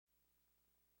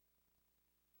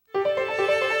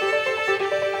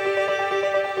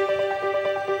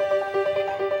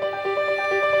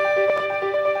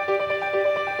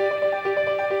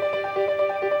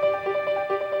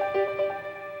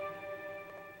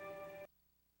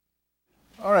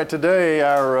All right, today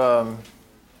our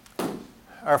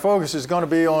focus is going to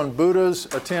be on Buddha's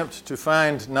attempt to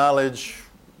find knowledge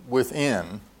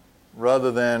within,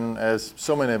 rather than, as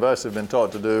so many of us have been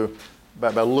taught to do,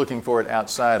 by looking for it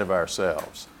outside of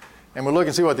ourselves. And we'll look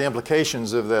and see what the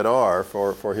implications of that are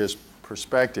for his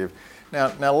perspective.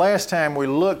 Now, last time we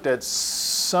looked at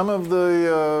some of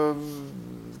the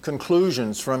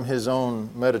conclusions from his own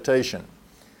meditation.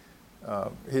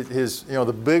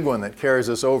 The big one that carries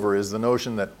us over is the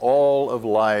notion that all of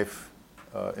life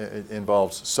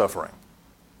involves suffering.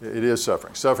 It is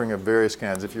suffering of various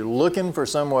kinds. If you're looking for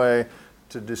some way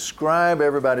to describe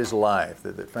everybody's life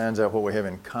that finds out what we have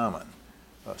in common,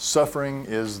 suffering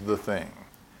is the thing.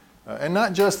 And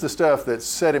not just the stuff that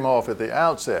set him off at the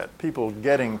outset, people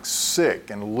getting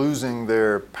sick and losing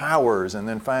their powers and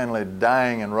then finally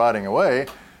dying and rotting away,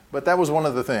 but that was one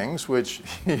of the things which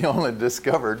he only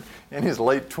discovered in his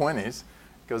late 20s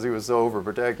because he was so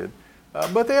overprotected.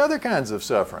 But the other kinds of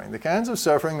suffering, the kinds of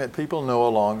suffering that people know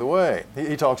along the way.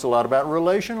 He talks a lot about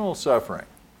relational suffering.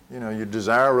 You know, you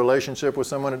desire a relationship with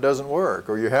someone, it doesn't work,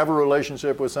 or you have a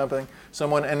relationship with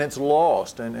someone and it's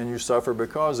lost and you suffer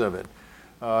because of it.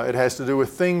 It has to do with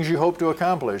things you hope to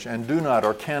accomplish and do not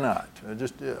or cannot.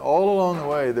 Just all along the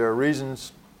way there are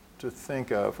reasons to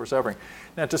think of for suffering.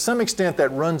 Now, to some extent that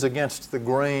runs against the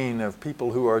grain of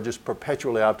people who are just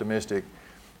perpetually optimistic.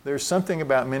 There's something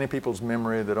about many people's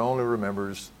memory that only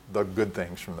remembers the good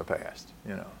things from the past.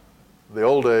 You know, the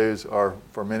old days are,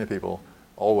 for many people,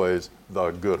 always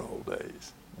the good old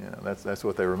days. You know, that's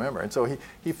what they remember. And so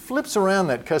he flips around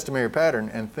that customary pattern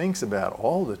and thinks about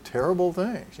all the terrible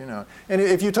things, you know. And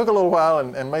if you took a little while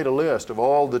and made a list of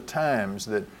all the times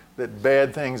that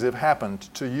bad things have happened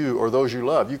to you or those you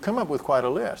love, you come up with quite a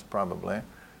list, probably.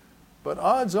 But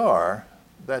odds are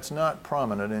that's not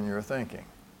prominent in your thinking.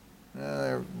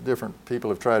 Different people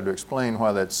have tried to explain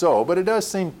why that's so, but it does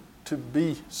seem to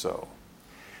be so.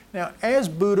 Now, as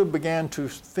Buddha began to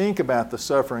think about the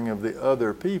suffering of the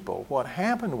other people, what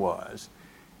happened was,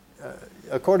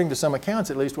 according to some accounts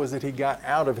at least, was that he got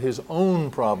out of his own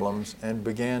problems and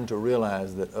began to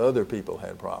realize that other people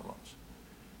had problems.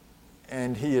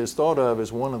 And he is thought of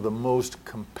as one of the most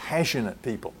compassionate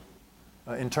people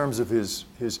in terms of his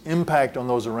impact on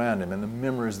those around him and the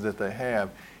memories that they have.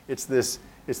 It's this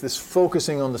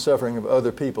focusing on the suffering of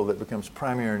other people that becomes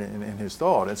primary in his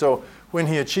thought. And so when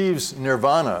he achieves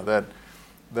nirvana,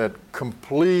 that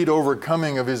complete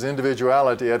overcoming of his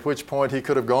individuality, at which point he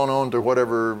could have gone on to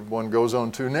whatever one goes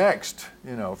on to next,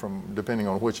 you know, depending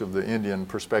on which of the Indian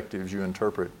perspectives you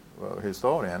interpret his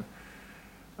thought in,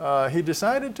 he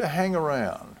decided to hang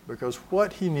around because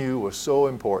what he knew was so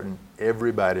important,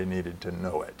 everybody needed to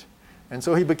know it. And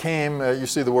so he became, you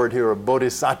see the word here, a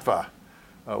bodhisattva,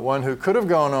 one who could have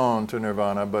gone on to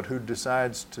nirvana, but who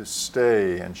decides to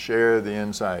stay and share the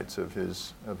insights of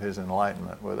his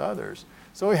enlightenment with others.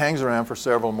 So he hangs around for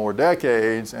several more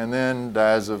decades and then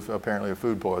dies of apparently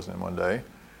food poisoning one day.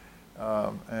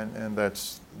 And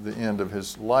that's the end of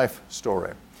his life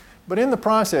story. But in the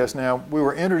process now, we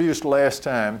were introduced last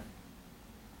time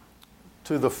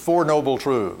to the Four Noble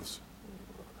Truths.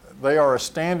 They are a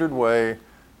standard way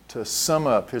to sum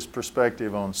up his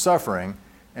perspective on suffering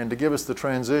and to give us the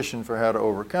transition for how to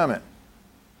overcome it.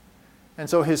 And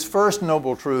so his first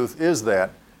noble truth is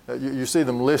that, you see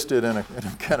them listed in a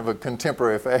kind of a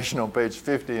contemporary fashion on page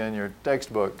 50 in your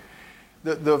textbook.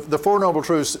 The Four Noble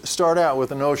Truths start out with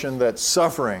the notion that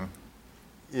suffering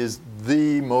is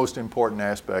the most important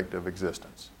aspect of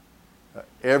existence.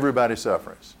 Everybody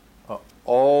suffers.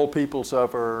 All people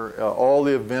suffer. All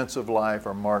the events of life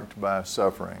are marked by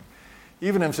suffering.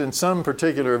 Even if in some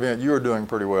particular event you're doing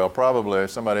pretty well, probably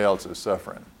somebody else is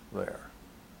suffering there.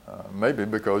 Maybe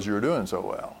because you're doing so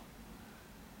well.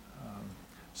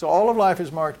 So all of life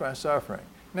is marked by suffering.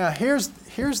 Now here's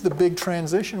the big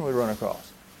transition we run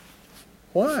across.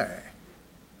 Why?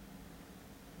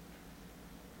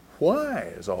 Why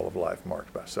is all of life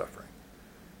marked by suffering?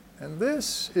 And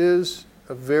this is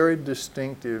a very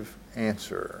distinctive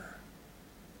answer.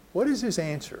 What is his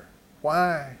answer?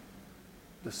 Why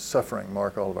does suffering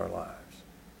mark all of our lives?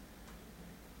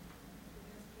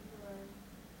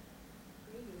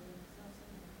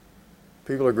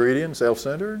 People are greedy and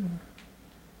self-centered.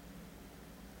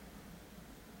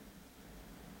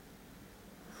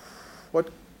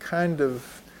 What kind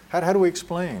of, how do we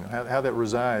explain how that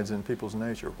resides in people's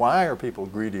nature? Why are people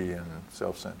greedy and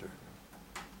self-centered?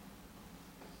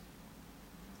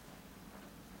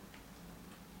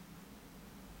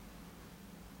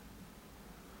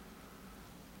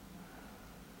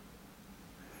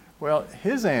 Well,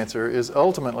 his answer is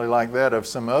ultimately like that of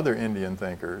some other Indian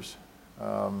thinkers.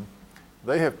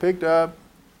 They have picked up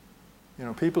You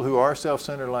know, people who are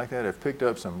self-centered like that have picked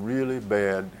up some really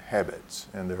bad habits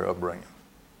in their upbringing.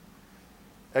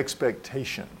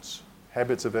 Expectations,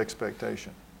 habits of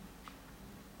expectation.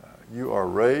 You are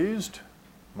raised,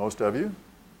 most of you,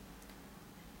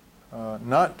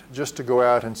 not just to go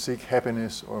out and seek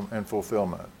happiness and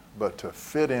fulfillment, but to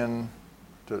fit in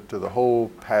to the whole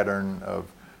pattern of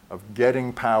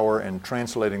getting power and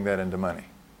translating that into money.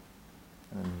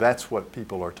 And that's what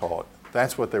people are taught.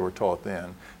 That's what they were taught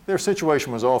then. Their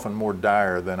situation was often more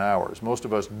dire than ours. Most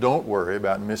of us don't worry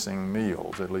about missing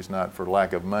meals, at least not for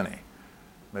lack of money,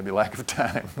 maybe lack of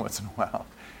time once in a while.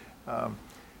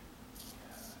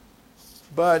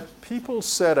 But people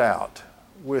set out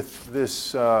with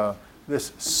this,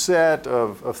 this set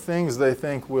of things they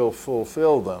think will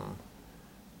fulfill them,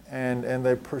 and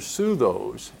they pursue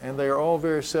those, and they are all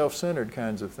very self-centered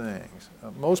kinds of things.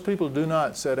 Most people do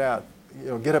not set out,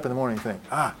 get up in the morning and think,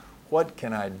 what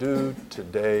can I do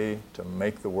today to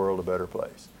make the world a better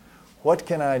place? What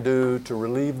can I do to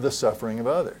relieve the suffering of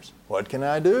others? What can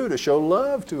I do to show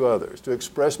love to others, to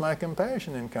express my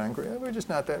compassion in concrete? We're just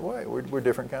not that way. We're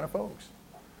different kind of folks.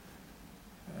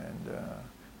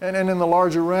 And in the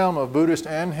larger realm of Buddhist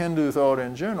and Hindu thought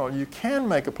in general, you can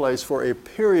make a place for a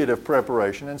period of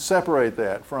preparation and separate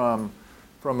that from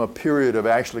a period of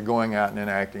actually going out and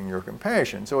enacting your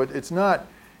compassion. So it is not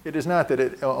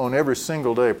that on every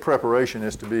single day preparation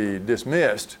is to be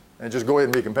dismissed and just go ahead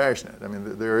and be compassionate. I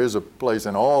mean, there is a place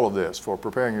in all of this for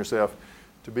preparing yourself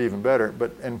to be even better.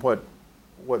 And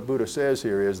what Buddha says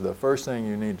here is the first thing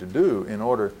you need to do in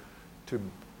order to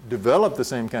develop the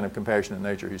same kind of compassionate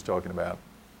nature he's talking about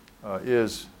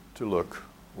is to look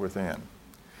within.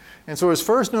 And so his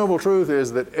first noble truth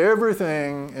is that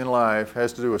everything in life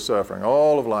has to do with suffering.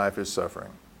 All of life is suffering.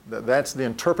 That's the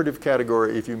interpretive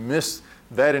category. If you miss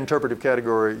that interpretive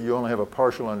category, you only have a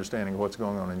partial understanding of what's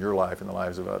going on in your life and the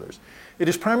lives of others. It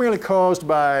is primarily caused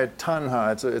by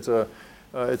tanha.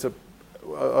 It's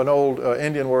an old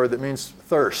Indian word that means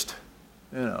thirst.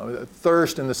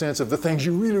 Thirst in the sense of the things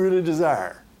you really, really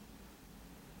desire.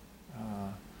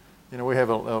 We have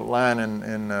a line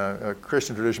in a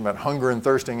Christian tradition about hunger and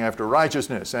thirsting after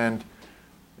righteousness, and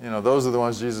those are the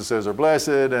ones Jesus says are blessed,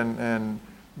 and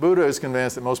Buddha is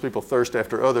convinced that most people thirst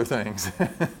after other things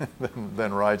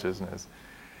than righteousness.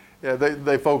 Yeah,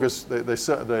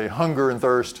 they hunger and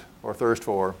thirst, or thirst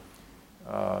for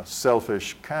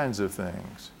selfish kinds of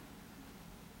things,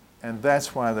 and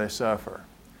that's why they suffer.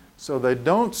 So they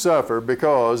don't suffer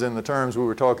because, in the terms we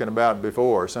were talking about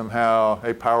before, somehow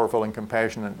a powerful and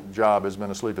compassionate job has been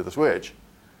asleep at the switch.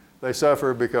 They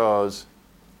suffer because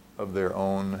of their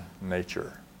own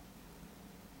nature.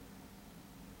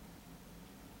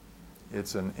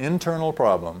 It's an internal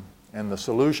problem, and the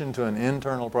solution to an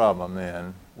internal problem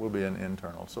then will be an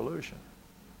internal solution.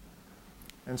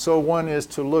 And so one is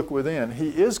to look within. He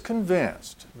is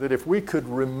convinced that if we could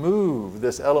remove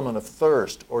this element of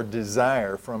thirst or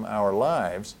desire from our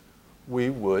lives, we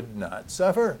would not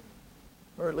suffer,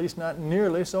 or at least not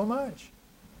nearly so much.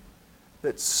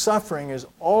 That suffering is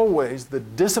always the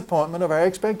disappointment of our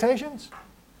expectations.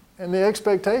 And the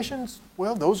expectations,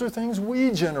 well, those are things we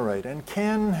generate and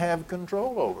can have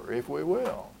control over if we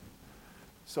will.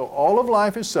 So all of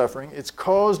life is suffering. It's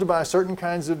caused by certain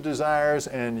kinds of desires,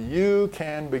 and you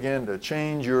can begin to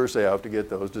change yourself to get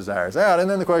those desires out. And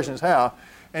then the question is how?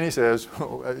 And he says,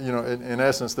 in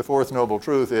essence, the fourth noble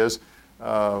truth is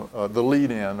the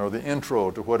lead-in or the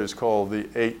intro to what is called the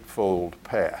Eightfold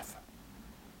Path.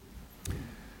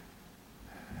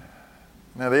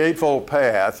 Now, the Eightfold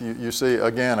Path, you see,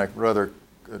 again,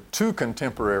 two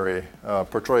contemporary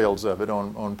portrayals of it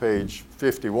on page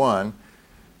 51.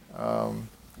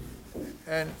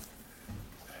 And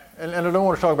I don't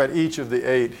want to talk about each of the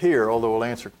 8 here, although we'll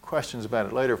answer questions about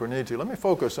it later if we need to. Let me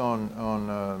focus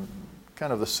on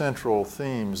kind of the central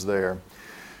themes there,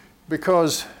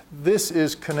 because this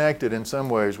is connected in some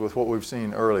ways with what we've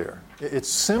seen earlier. It's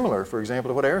similar, for example,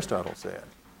 to what Aristotle said.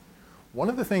 One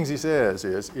of the things he says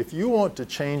is, if you want to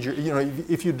change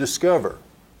if you discover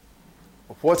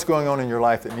what's going on in your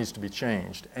life that needs to be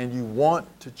changed, and you want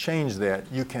to change that,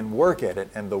 you can work at it.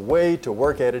 And the way to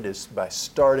work at it is by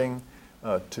starting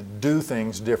to do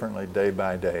things differently day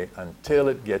by day until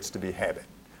it gets to be habit,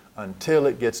 until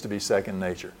it gets to be second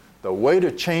nature. The way to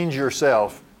change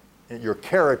yourself, your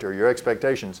character, your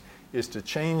expectations, is to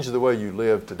change the way you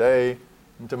live today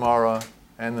and tomorrow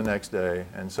and the next day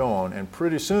and so on. And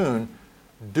pretty soon,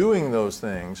 doing those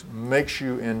things makes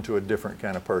you into a different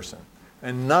kind of person.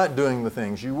 And not doing the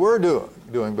things you were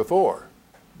doing before,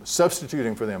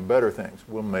 substituting for them better things,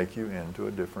 will make you into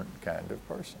a different kind of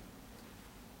person.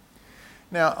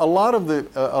 Now, a lot of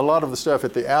the stuff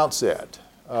at the outset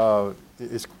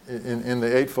is in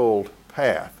the Eightfold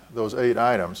Path, those 8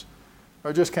 items,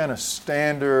 are just kind of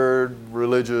standard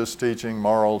religious teaching,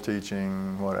 moral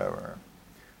teaching, whatever.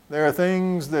 There are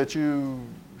things that you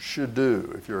should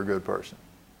do if you're a good person.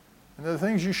 And there are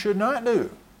things you should not do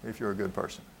if you're a good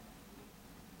person.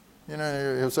 You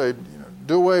know, he'll say,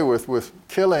 do away with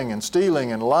killing and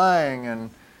stealing and lying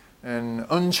and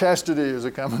unchastity is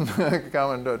a common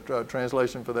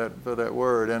translation for that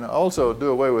word. And also do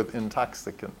away with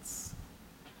intoxicants.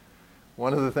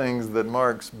 One of the things that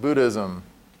marks Buddhism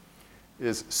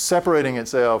is separating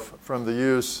itself from the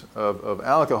use of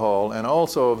alcohol and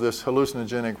also of this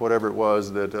hallucinogenic whatever it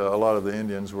was that a lot of the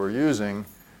Indians were using,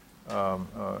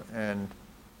 and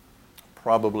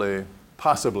possibly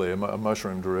a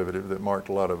mushroom derivative that marked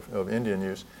a lot of Indian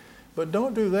use. But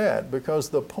don't do that, because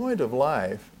the point of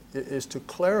life is to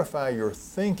clarify your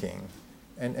thinking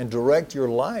and direct your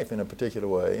life in a particular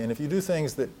way. And if you do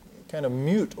things that kind of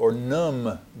mute or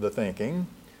numb the thinking,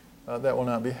 that will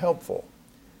not be helpful.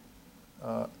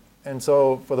 And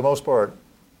so, for the most part,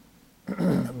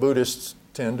 Buddhists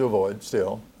tend to avoid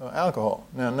still alcohol.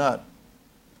 Now, not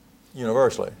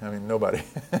universally. I mean, nobody,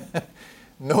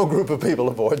 no group of people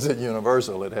avoids it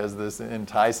universal. It has this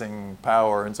enticing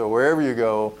power. And so wherever you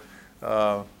go,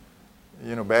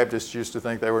 Baptists used to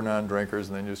think they were non-drinkers,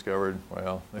 and then you discovered,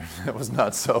 well, that was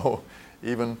not so.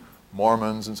 Even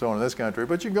Mormons and so on in this country.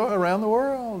 But you go around the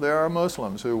world, there are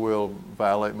Muslims who will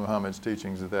violate Muhammad's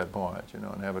teachings at that point, and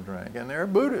have a drink. And there are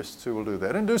Buddhists who will do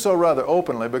that, and do so rather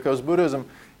openly, because Buddhism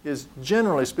is,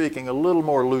 generally speaking, a little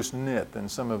more loose-knit than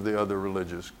some of the other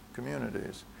religious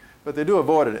communities. But they do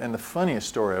avoid it. And the funniest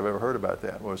story I've ever heard about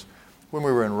that was when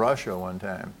we were in Russia one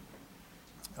time,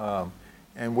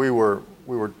 and we were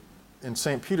in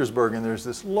St. Petersburg, and there's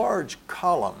this large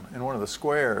column in one of the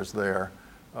squares there,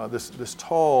 this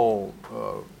tall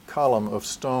column of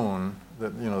stone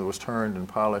that that was turned and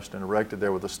polished and erected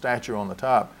there with a statue on the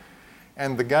top.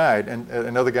 And the guide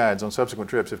and other guides on subsequent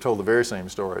trips have told the very same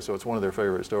story, so it's one of their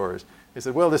favorite stories. He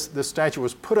said, well, this statue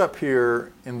was put up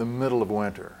here in the middle of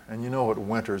winter, and you know what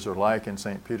winters are like in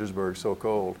St. Petersburg, so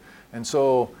cold. And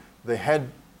so they had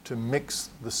to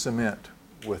mix the cement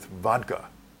with vodka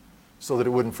so that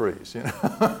it wouldn't freeze.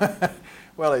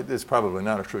 Well, it's probably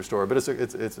not a true story, but it's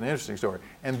an interesting story.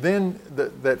 And then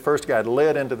that first guide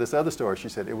led into this other story. She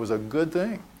said, it was a good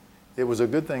thing. It was a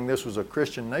good thing this was a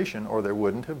Christian nation, or there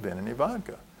wouldn't have been any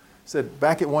vodka. Said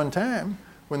back at one time,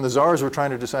 when the czars were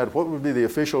trying to decide what would be the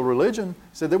official religion,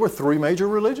 said there were 3 major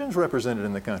religions represented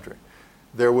in the country.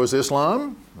 There was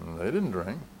Islam, and they didn't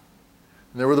drink.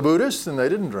 And there were the Buddhists, and they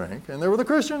didn't drink. And there were the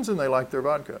Christians, and they liked their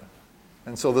vodka.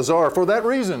 And so the czar, for that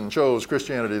reason, chose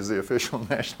Christianity as the official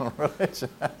national religion.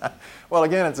 Well,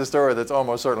 again, it's a story that's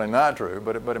almost certainly not true,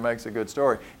 but it makes a good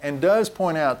story, and does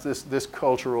point out this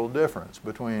cultural difference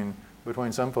between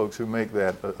some folks who make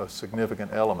that a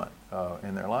significant element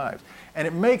in their lives. And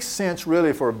it makes sense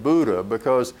really for Buddha,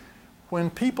 because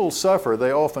when people suffer,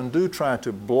 they often do try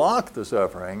to block the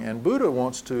suffering, and Buddha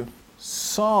wants to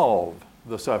solve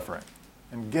the suffering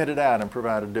and get it out and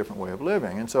provide a different way of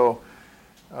living. And so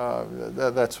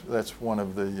that's one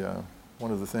of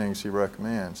the things he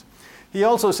recommends. He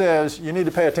also says you need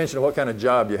to pay attention to what kind of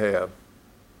job you have.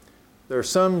 There are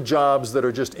some jobs that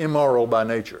are just immoral by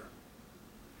nature.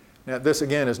 Now, this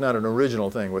again is not an original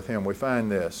thing with him. We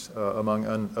find this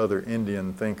among other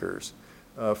Indian thinkers.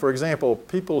 For example,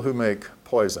 people who make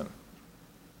poison.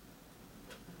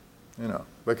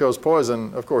 Because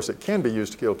poison, of course, it can be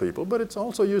used to kill people, but it's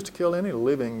also used to kill any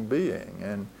living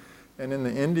being. And in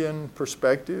the Indian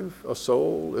perspective, a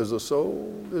soul is a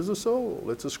soul is a soul.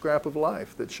 It's a scrap of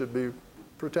life that should be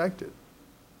protected.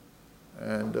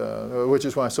 And which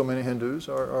is why so many Hindus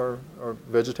are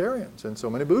vegetarians, and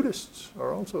so many Buddhists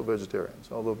are also vegetarians,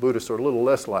 although Buddhists are a little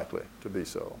less likely to be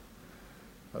so.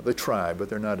 They try, but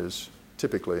they're not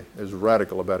typically as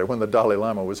radical about it. When the Dalai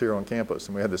Lama was here on campus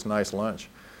and we had this nice lunch,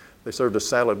 they served a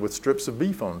salad with strips of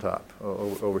beef on top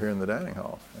over here in the dining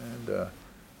hall. And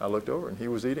I looked over, and he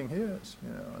was eating his.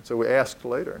 And so we asked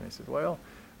later, and he said, well,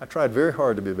 I tried very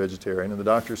hard to be a vegetarian, and the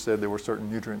doctor said there were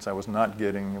certain nutrients I was not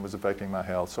getting. It was affecting my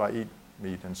health, so I eat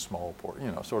meat and small pork,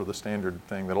 sort of the standard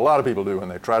thing that a lot of people do when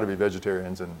they try to be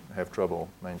vegetarians and have trouble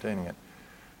maintaining it.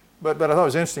 But I thought it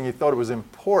was interesting. He thought it was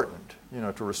important,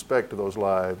 to respect those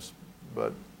lives,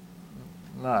 but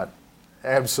not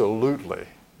absolutely,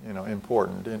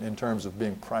 important in terms of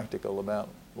being practical about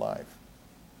life.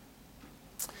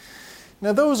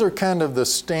 Now, those are kind of the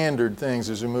standard things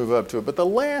as we move up to it, but the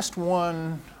last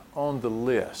one on the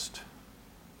list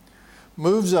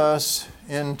moves us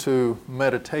into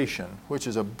meditation, which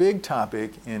is a big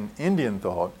topic in Indian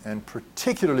thought and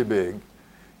particularly big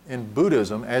in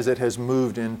Buddhism as it has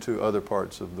moved into other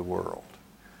parts of the world.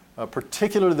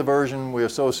 Particularly the version we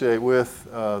associate with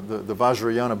the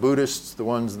Vajrayana Buddhists, the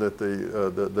ones that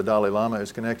the Dalai Lama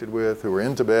is connected with, who are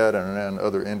in Tibet and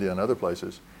other India and other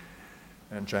places,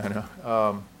 and China,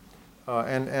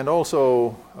 and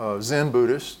also Zen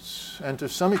Buddhists, and to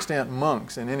some extent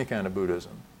monks in any kind of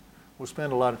Buddhism, will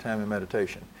spend a lot of time in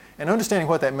meditation. And understanding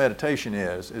what that meditation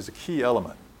is a key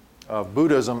element of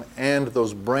Buddhism and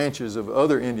those branches of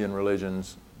other Indian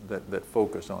religions that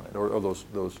focus on it, or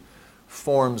those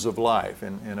forms of life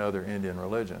in other Indian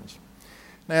religions.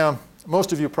 Now,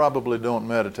 most of you probably don't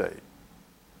meditate.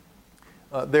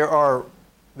 There are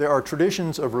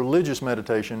traditions of religious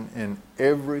meditation in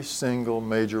every single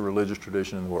major religious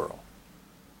tradition in the world.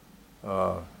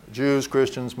 Jews,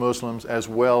 Christians, Muslims, as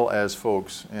well as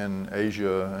folks in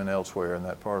Asia and elsewhere in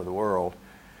that part of the world,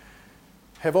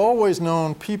 have always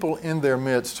known people in their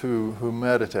midst who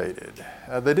meditated.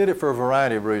 They did it for a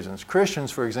variety of reasons.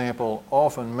 Christians, for example,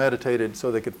 often meditated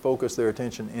so they could focus their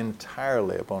attention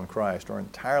entirely upon Christ or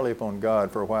entirely upon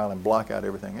God for a while and block out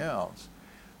everything else.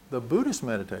 The Buddhist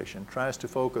meditation tries to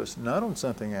focus not on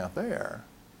something out there,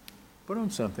 but on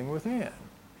something within.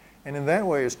 And in that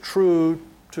way is true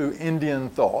to Indian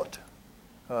thought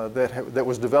that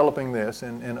was developing this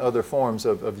in other forms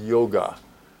of yoga.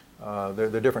 There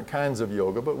are different kinds of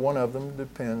yoga, but one of them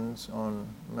depends on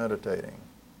meditating.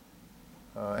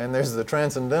 And there's the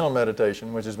transcendental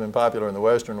meditation, which has been popular in the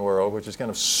Western world, which is kind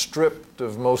of stripped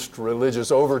of most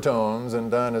religious overtones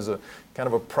and done as a kind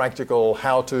of a practical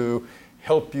how to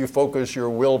help you focus your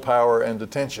willpower and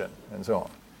attention, and so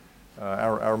on.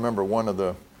 I remember one of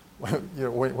the,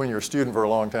 when you're a student for a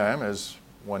long time, as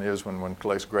one is when one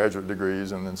collects graduate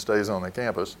degrees and then stays on the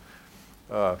campus,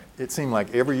 it seemed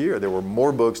like every year there were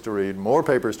more books to read, more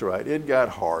papers to write. It got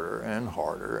harder and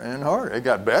harder and harder. It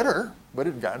got better, but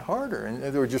it got harder, and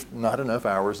there were just not enough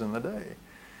hours in the day.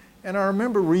 And I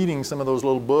remember reading some of those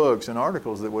little books and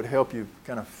articles that would help you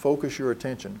kind of focus your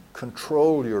attention,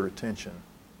 control your attention,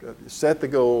 set the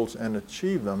goals and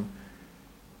achieve them.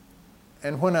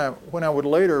 And when I would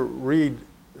later read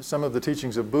some of the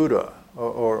teachings of Buddha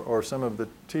or some of the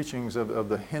teachings of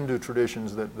the Hindu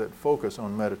traditions that focus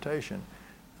on meditation,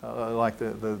 like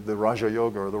the Raja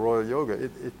Yoga or the Royal Yoga,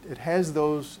 it has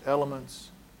those elements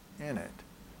in it.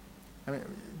 I mean,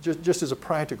 just as a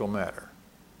practical matter,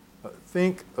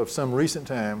 think of some recent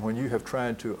time when you have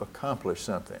tried to accomplish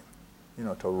something,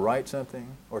 to write something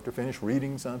or to finish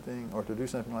reading something or to do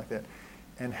something like that,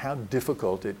 and how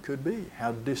difficult it could be,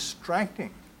 how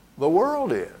distracting the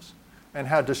world is, and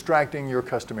how distracting your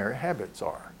customary habits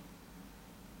are.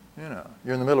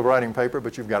 You're in the middle of writing paper,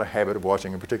 but you've got a habit of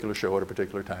watching a particular show at a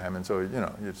particular time, and so, you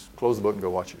just close the book and go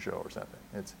watch your show or something.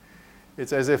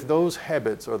 It's as if those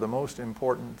habits are the most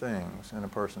important things in a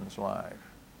person's life.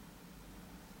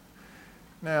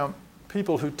 Now,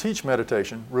 people who teach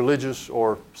meditation, religious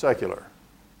or secular,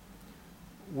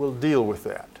 will deal with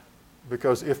that.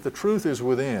 Because if the truth is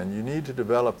within, you need to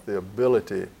develop the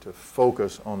ability to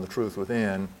focus on the truth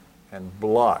within and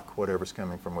block whatever's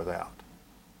coming from without.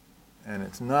 And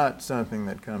it's not something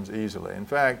that comes easily. In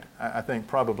fact, I think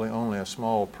probably only a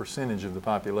small percentage of the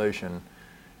population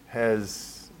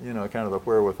has, kind of the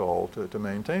wherewithal to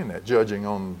maintain that, judging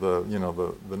on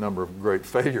the number of great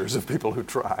failures of people who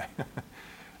try.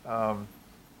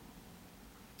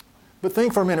 But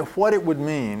think for a minute what it would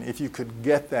mean if you could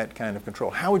get that kind of control.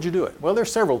 How would you do it? Well,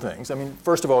 there's several things. I mean,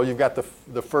 first of all, you've got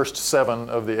the first 7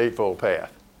 of the Eightfold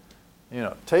Path.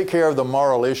 Take care of the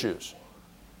moral issues.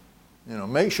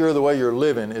 Make sure the way you're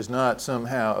living is not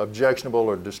somehow objectionable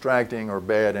or distracting or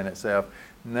bad in itself.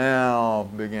 Now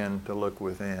begin to look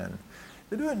within.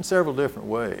 They do it in several different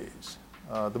ways.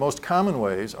 The most common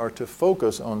ways are to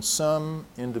focus on some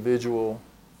individual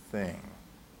thing.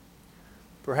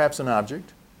 Perhaps an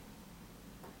object,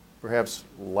 perhaps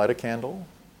light a candle,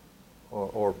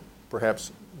 or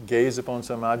perhaps gaze upon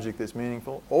some object that's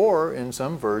meaningful, or in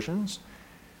some versions,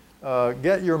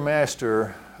 get your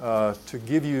master to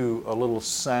give you a little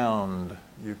sound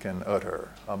you can utter,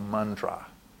 a mantra.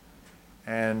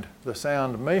 And the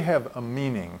sound may have a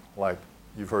meaning, like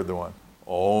you've heard the one,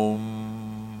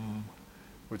 Om,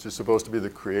 which is supposed to be the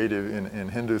creative, in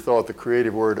Hindu thought, the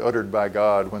creative word uttered by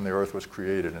God when the earth was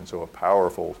created, and so a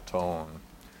powerful tone.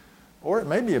 Or it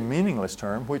may be a meaningless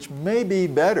term, which may be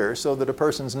better so that a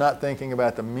person's not thinking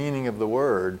about the meaning of the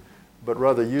word, but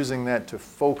rather using that to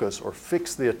focus or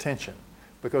fix the attention.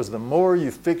 Because the more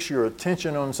you fix your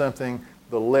attention on something,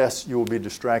 the less you will be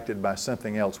distracted by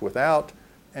something else without,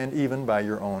 and even by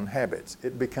your own habits.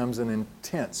 It becomes an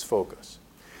intense focus.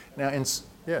 Now,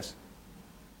 yes?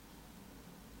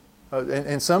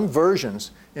 In some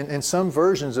versions, in some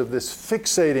versions of this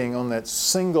fixating on that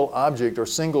single object or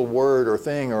single word or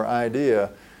thing or idea,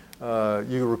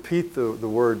 you repeat the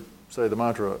word, say the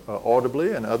mantra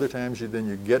audibly, and other times then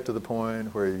you get to the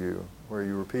point where you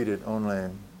repeat it only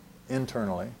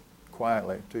internally,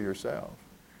 quietly to yourself.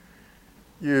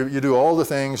 You do all the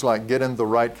things like get in the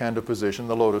right kind of position,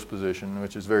 the lotus position,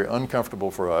 which is very uncomfortable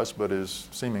for us, but is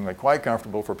seemingly quite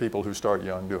comfortable for people who start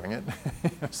young doing it.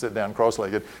 Sit down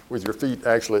cross-legged with your feet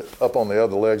actually up on the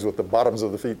other legs with the bottoms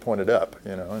of the feet pointed up,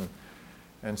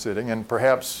 and sitting. And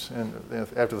perhaps,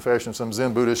 after the fashion of some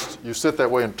Zen Buddhists, you sit that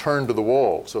way and turn to the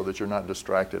wall so that you're not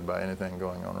distracted by anything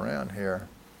going on around here.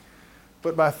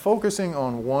 But by focusing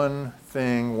on one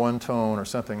thing, one tone, or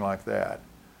something like that,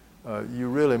 you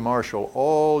really marshal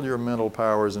all your mental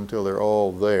powers until they're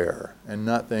all there and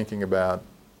not thinking about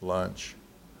lunch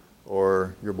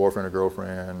or your boyfriend or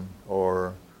girlfriend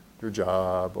or your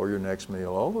job or your next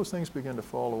meal. All those things begin to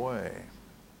fall away.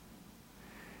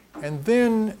 And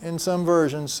then in some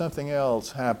versions something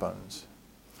else happens.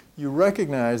 You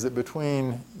recognize that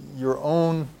between your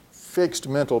own fixed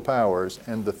mental powers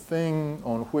and the thing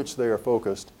on which they are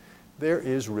focused, there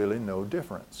is really no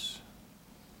difference.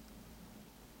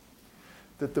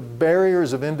 That the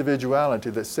barriers of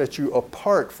individuality that set you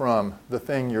apart from the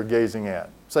thing you're gazing at.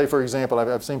 Say, for example,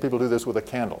 I've seen people do this with a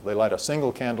candle. They light a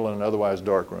single candle in an otherwise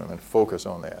dark room and focus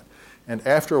on that. And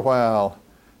after a while,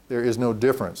 there is no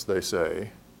difference, they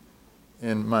say,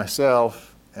 in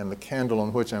myself and the candle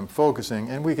on which I'm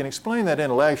focusing. And we can explain that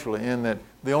intellectually in that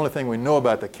the only thing we know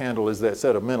about the candle is that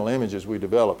set of mental images we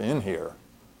develop in here.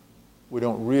 We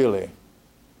don't really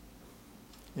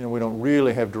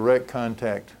have direct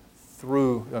contact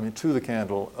to the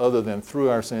candle other than through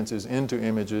our senses into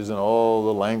images and all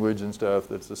the language and stuff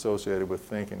that's associated with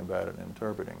thinking about it and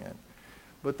interpreting it.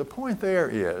 But the point there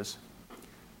is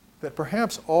that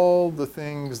perhaps all the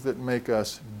things that make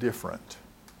us different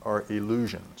are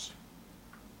illusions.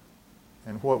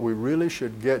 And what we really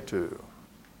should get to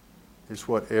is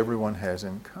what everyone has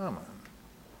in common.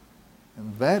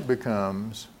 And that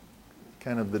becomes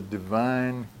kind of the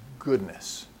divine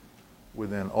goodness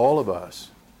within all of us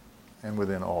and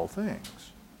within all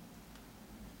things.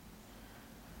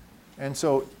 And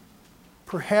so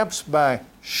perhaps by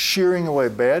shearing away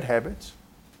bad habits,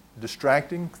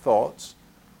 distracting thoughts,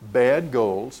 bad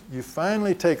goals, you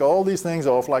finally take all these things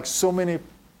off like so many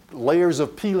layers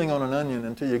of peeling on an onion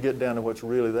until you get down to what's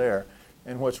really there.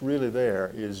 And what's really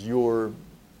there is your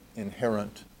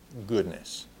inherent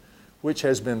goodness, which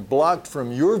has been blocked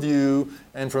from your view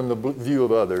and from the view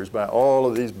of others by all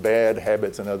of these bad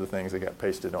habits and other things that got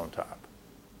pasted on top.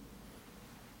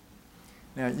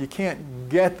 Now, you can't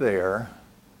get there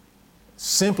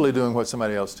simply doing what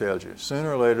somebody else tells you.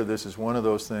 Sooner or later, this is one of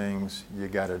those things you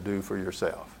got to do for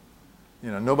yourself.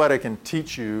 Nobody can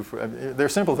teach you. There are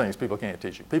simple things people can't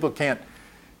teach you. People can't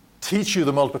teach you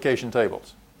the multiplication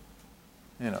tables.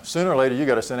 Sooner or later, you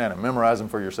got to sit down and memorize them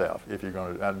for yourself if you're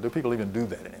going to. Do people even do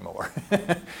that anymore?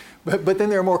 But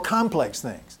then there are more complex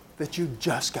things that you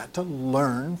just got to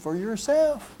learn for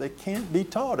yourself. They can't be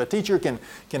taught. A teacher can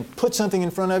put something in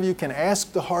front of you, can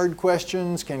ask the hard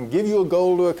questions, can give you a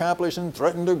goal to accomplish and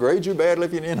threaten to grade you badly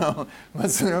if but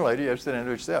sooner or later you have to sit down and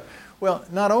do it yourself. Well,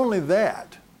 not only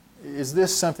that, is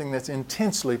this something that's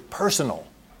intensely personal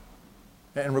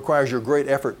and requires your great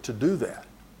effort to do that.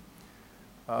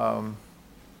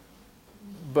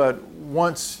 But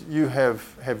once you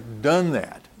have done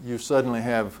that, you suddenly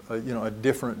have a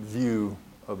different view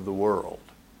of the world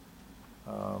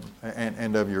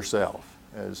and of yourself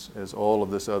as all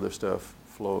of this other stuff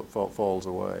falls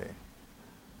away.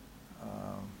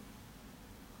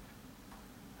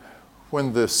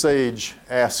 When the sage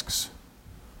asks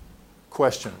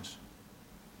questions,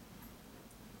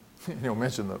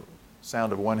 mentioned the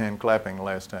sound of one hand clapping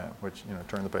last time, which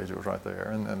turn the page, it was right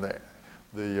there, and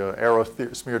the arrow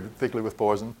smeared thickly with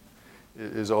poison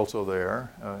is also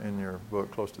there in your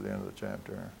book, close to the end of the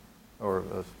chapter, or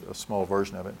a small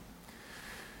version of it.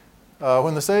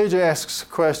 When the sage asks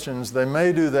questions, they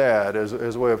may do that as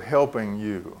a way of helping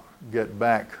you get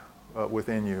back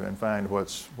within you and find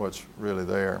what's really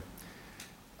there.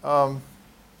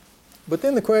 But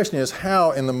then the question is,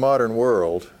 how in the modern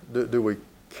world do we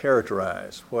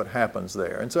characterize what happens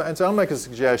there? And so I'll make a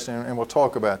suggestion, and we'll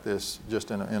talk about this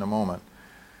just in a moment,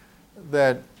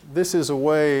 that this is a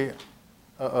way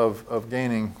of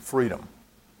gaining freedom.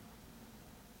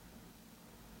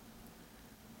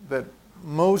 That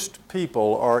most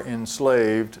people are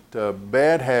enslaved to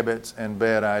bad habits and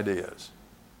bad ideas.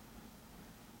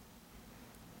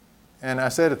 And I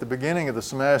said at the beginning of the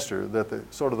semester that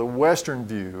the Western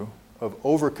view of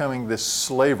overcoming this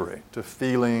slavery to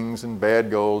feelings and bad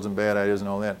goals and bad ideas and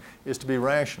all that is to be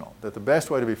rational. That the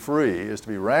best way to be free is to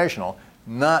be rational,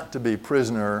 not to be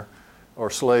prisoner or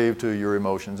slave to your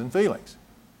emotions and feelings.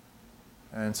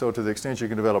 And so to the extent you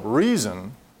can develop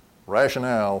reason,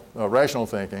 rational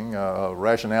thinking,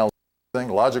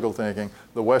 logical thinking,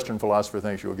 the Western philosopher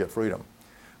thinks you'll get freedom.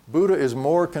 Buddha is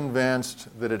more convinced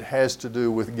that it has to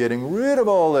do with getting rid of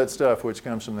all that stuff which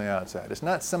comes from the outside. It's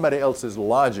not somebody else's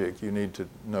logic you need to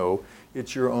know,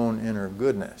 it's your own inner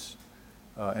goodness.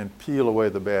 And peel away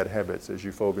the bad habits as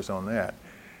you focus on that.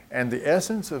 And the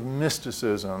essence of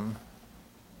mysticism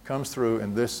comes through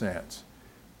in this sense.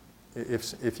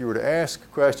 If you were to ask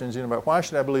questions, about why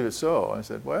should I believe it so? I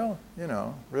said, well,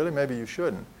 really maybe you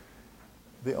shouldn't.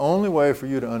 The only way for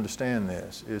you to understand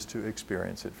this is to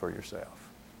experience it for yourself.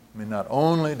 I mean, not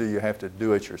only do you have to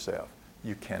do it yourself,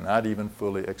 you cannot even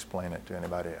fully explain it to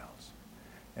anybody else.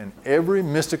 And every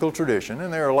mystical tradition,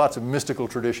 and there are lots of mystical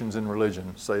traditions in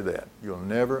religion, say that. You'll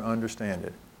never understand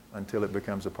it until it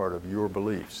becomes a part of your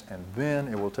beliefs. And then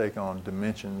it will take on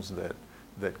dimensions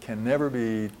that can never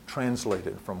be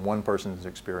translated from one person's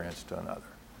experience to another.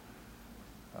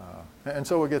 And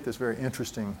so we get this very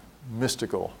interesting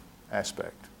mystical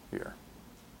aspect here.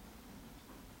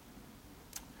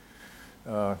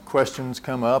 Questions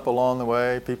come up along the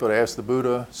way. People would ask the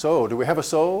Buddha, so do we have a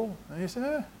soul? And he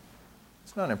said,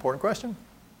 it's not an important question.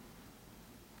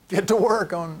 Get to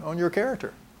work on your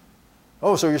character.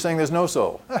 Oh, so you're saying there's no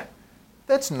soul?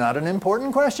 That's not an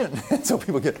important question. And so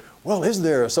people get, well, is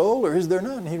there a soul or is there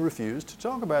not? And he refused to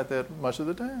talk about that much of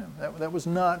the time. That was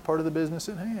not part of the business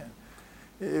at hand.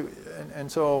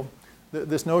 And so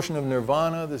this notion of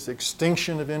nirvana, this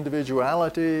extinction of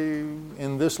individuality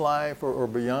in this life or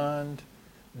beyond,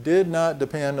 did not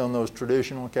depend on those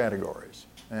traditional categories.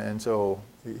 And so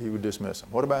he would dismiss them.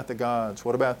 What about the gods?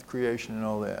 What about the creation and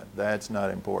all that? That's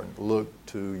not important. Look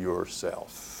to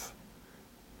yourself.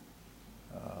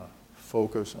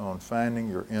 Focus on finding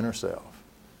your inner self,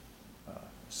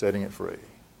 setting it free.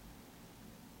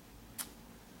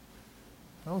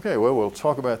 Okay, well, we'll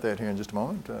talk about that here in just a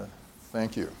moment.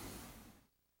 Thank you.